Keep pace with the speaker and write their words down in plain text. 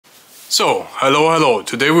So, hello.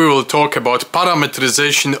 Today we will talk about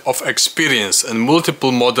parametrization of experience and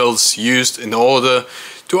multiple models used in order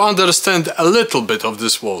to understand a little bit of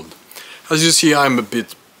this world. As you see, I'm a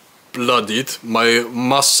bit bloodied. My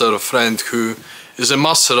master friend, who is a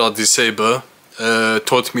master at the Sabre,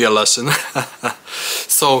 taught me a lesson.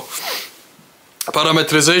 So,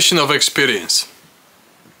 parametrization of experience.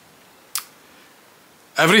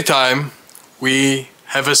 Every time we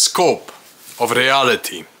have a scope of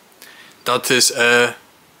reality, that is a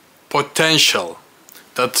potential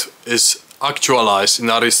that is actualized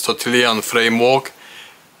in Aristotelian framework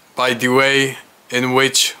by the way in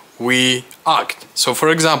which we act. So for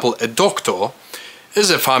example, a doctor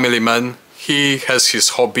is a family man, he has his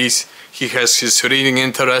hobbies, he has his reading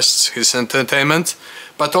interests, his entertainment,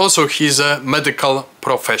 but also he's a medical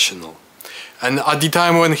professional. And at the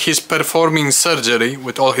time when he's performing surgery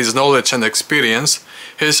with all his knowledge and experience,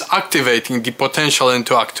 he's activating the potential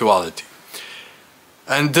into actuality.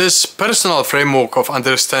 And this personal framework of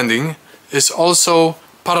understanding is also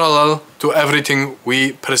parallel to everything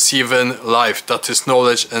we perceive in life, that is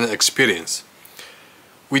knowledge and experience.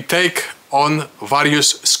 We take on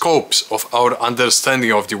various scopes of our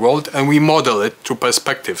understanding of the world and we model it through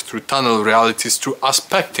perspective, through tunnel realities, through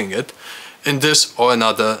aspecting it in this or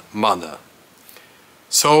another manner.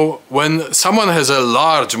 So when someone has a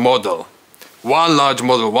large model,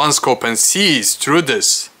 one scope, and sees through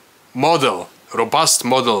this model, robust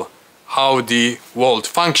model, how the world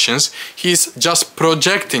functions, he's just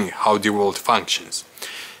projecting how the world functions.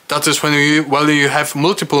 That is when you have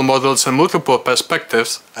multiple models and multiple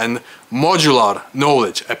perspectives and modular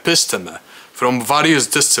knowledge, episteme, from various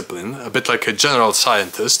disciplines, a bit like a general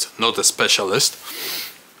scientist, not a specialist,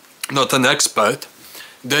 not an expert,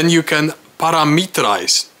 then you can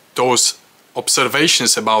parameterize those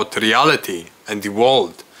observations about reality and the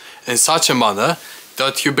world in such a manner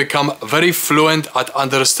that you become very fluent at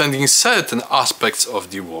understanding certain aspects of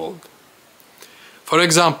the world. For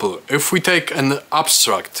example, if we take an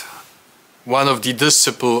abstract, one of the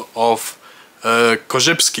disciples of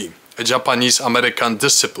Korzybski, a Japanese-American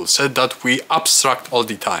disciple, said that we abstract all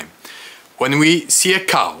the time. When we see a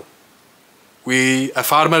cow, a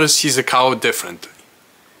farmer sees a cow differently.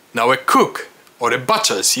 Now a cook or a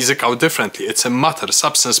butcher sees a cow differently. It's a matter,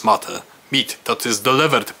 substance matter, meat that is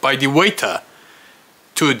delivered by the waiter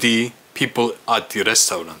to the people at the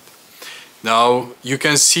restaurant. Now you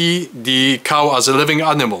can see the cow as a living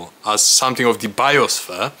animal, as something of the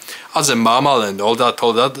biosphere, as a mammal and all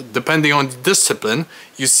that. Depending on the discipline,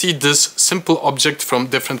 you see this simple object from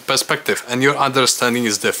different perspective and your understanding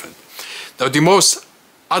is different. Now the most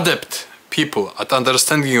adept people at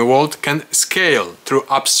understanding the world can scale through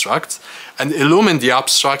abstracts and illumine the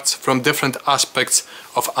abstracts from different aspects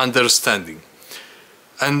of understanding.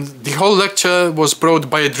 And the whole lecture was brought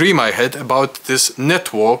by a dream I had about this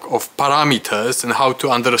network of parameters and how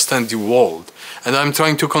to understand the world. And I'm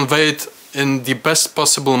trying to convey it in the best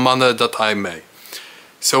possible manner that I may.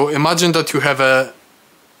 So imagine that you have a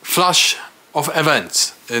flash of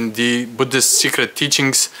events. In the Buddhist secret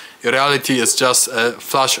teachings, reality is just a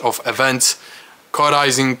flash of events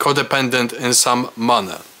co-arising, codependent in some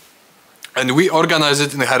manner. And we organize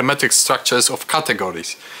it in hermetic structures of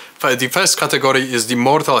categories. The first category is the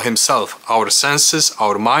mortal himself, our senses,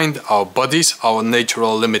 our mind, our bodies, our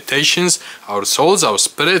natural limitations, our souls, our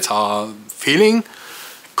spirit, our feeling,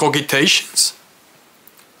 cogitations.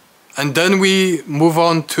 And then we move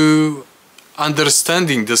on to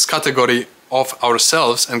understanding this category of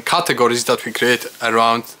ourselves and categories that we create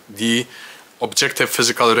around the objective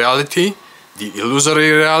physical reality, the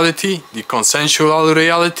illusory reality, the consensual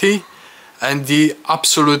reality, and the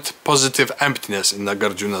absolute positive emptiness in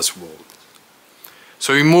Nagarjuna's world.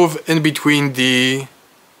 So we move in between the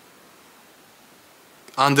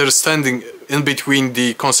understanding, in between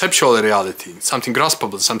the conceptual reality, something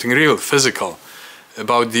graspable, something real, physical,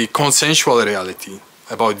 about the consensual reality,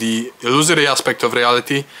 about the illusory aspect of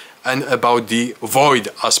reality, and about the void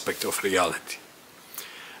aspect of reality.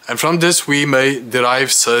 And from this we may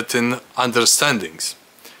derive certain understandings.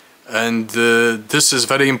 And this is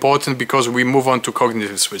very important because we move on to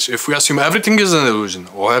cognitive switch. If we assume everything is an illusion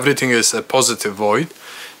or everything is a positive void,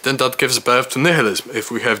 then that gives birth to nihilism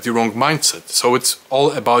if we have the wrong mindset. So it's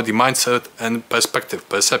all about the mindset and perspective,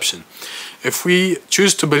 perception. If we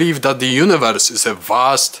choose to believe that the universe is a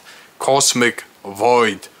vast cosmic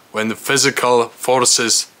void when physical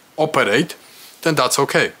forces operate, then that's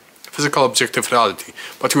okay. Physical objective reality.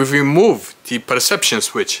 But if we move the perception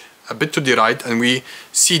switch a bit to the right and we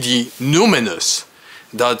see the numinous,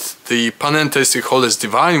 that the panentheistic whole is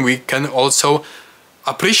divine, we can also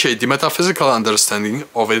appreciate the metaphysical understanding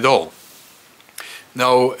of it all.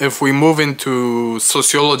 Now, if we move into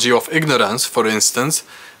sociology of ignorance, for instance,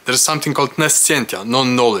 there is something called nescientia,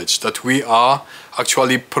 non-knowledge, that we are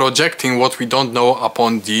actually projecting what we don't know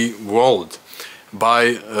upon the world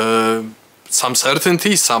by some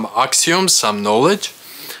certainty, some axioms, some knowledge.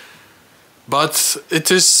 But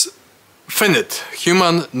it is finite.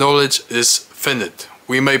 Human knowledge is finite.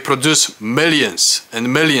 We may produce millions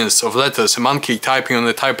and millions of letters. A monkey typing on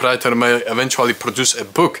a typewriter may eventually produce a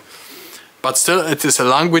book. But still, it is a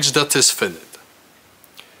language that is finite.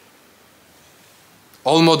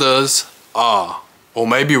 All models are, or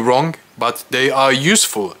may be wrong, but they are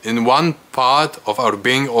useful in one part of our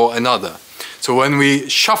being or another. So when we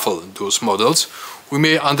shuffle those models, we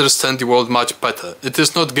may understand the world much better. It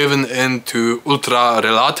is not given into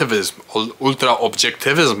ultra-relativism or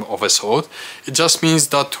ultra-objectivism of a sort. It just means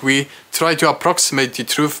that we try to approximate the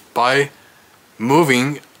truth by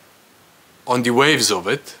moving on the waves of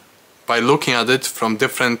it, by looking at it from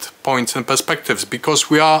different points and perspectives, because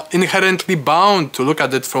we are inherently bound to look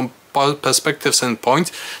at it from perspectives and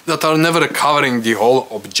points that are never covering the whole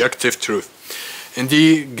objective truth. In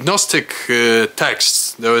the Gnostic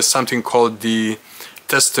texts, there is something called the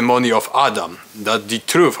testimony of Adam, that the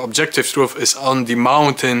truth, objective truth, is on the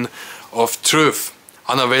mountain of truth,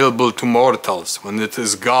 unavailable to mortals, when it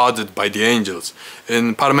is guarded by the angels.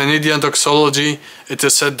 In Parmenidean doxology, it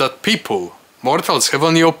is said that people, mortals, have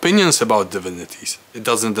only opinions about divinities. It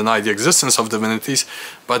doesn't deny the existence of divinities,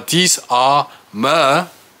 but these are mere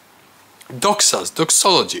doxas,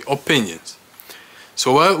 doxology, opinions.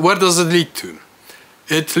 So where does it lead to?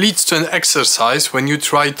 It leads to an exercise when you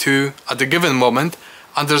try to, at a given moment,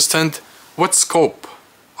 understand what scope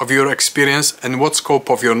of your experience and what scope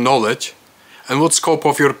of your knowledge and what scope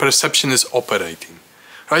of your perception is operating.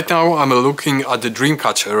 Right now, I'm looking at the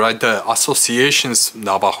dreamcatcher, right there, Associations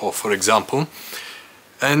Navajo, for example.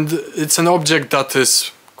 And it's an object that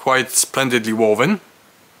is quite splendidly woven.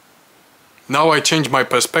 Now I change my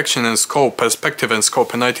perspective and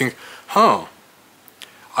scope, and I think,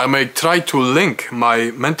 I may try to link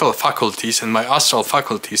my mental faculties and my astral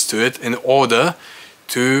faculties to it in order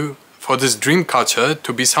for this dreamcatcher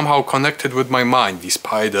to be somehow connected with my mind, the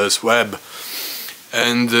spider's web,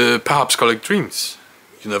 and perhaps collect dreams.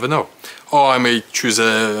 You never know. Or I may choose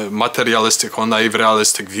a materialistic or naive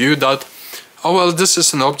realistic view that, oh well, this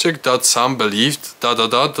is an object that some believed,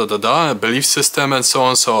 a belief system, and so on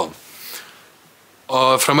and so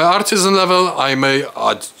on. From an artisan level, I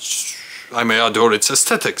may adore its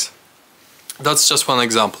aesthetics. That's just one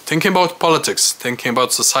example. Thinking about politics, thinking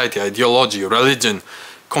about society, ideology, religion,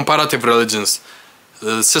 comparative religions,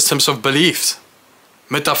 systems of beliefs,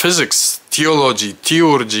 metaphysics, theology,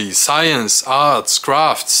 theurgy, science, arts,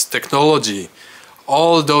 crafts, technology,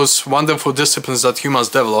 all those wonderful disciplines that humans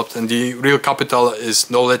developed, and the real capital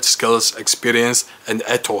is knowledge, skills, experience, and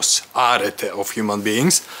ethos, arete of human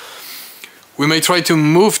beings. We may try to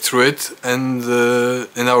move through it and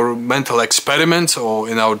in our mental experiments or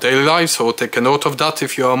in our daily lives, or take a note of that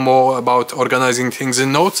if you are more about organizing things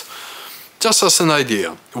in notes. Just as an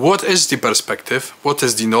idea, what is the perspective, what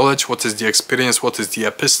is the knowledge, what is the experience, what is the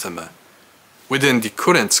episteme within the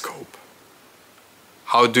current scope?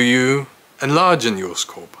 How do you enlarge your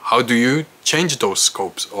scope? How do you change those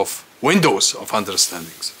scopes of windows of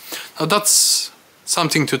understandings? Now that's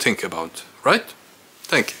something to think about, right?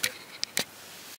 Thank you.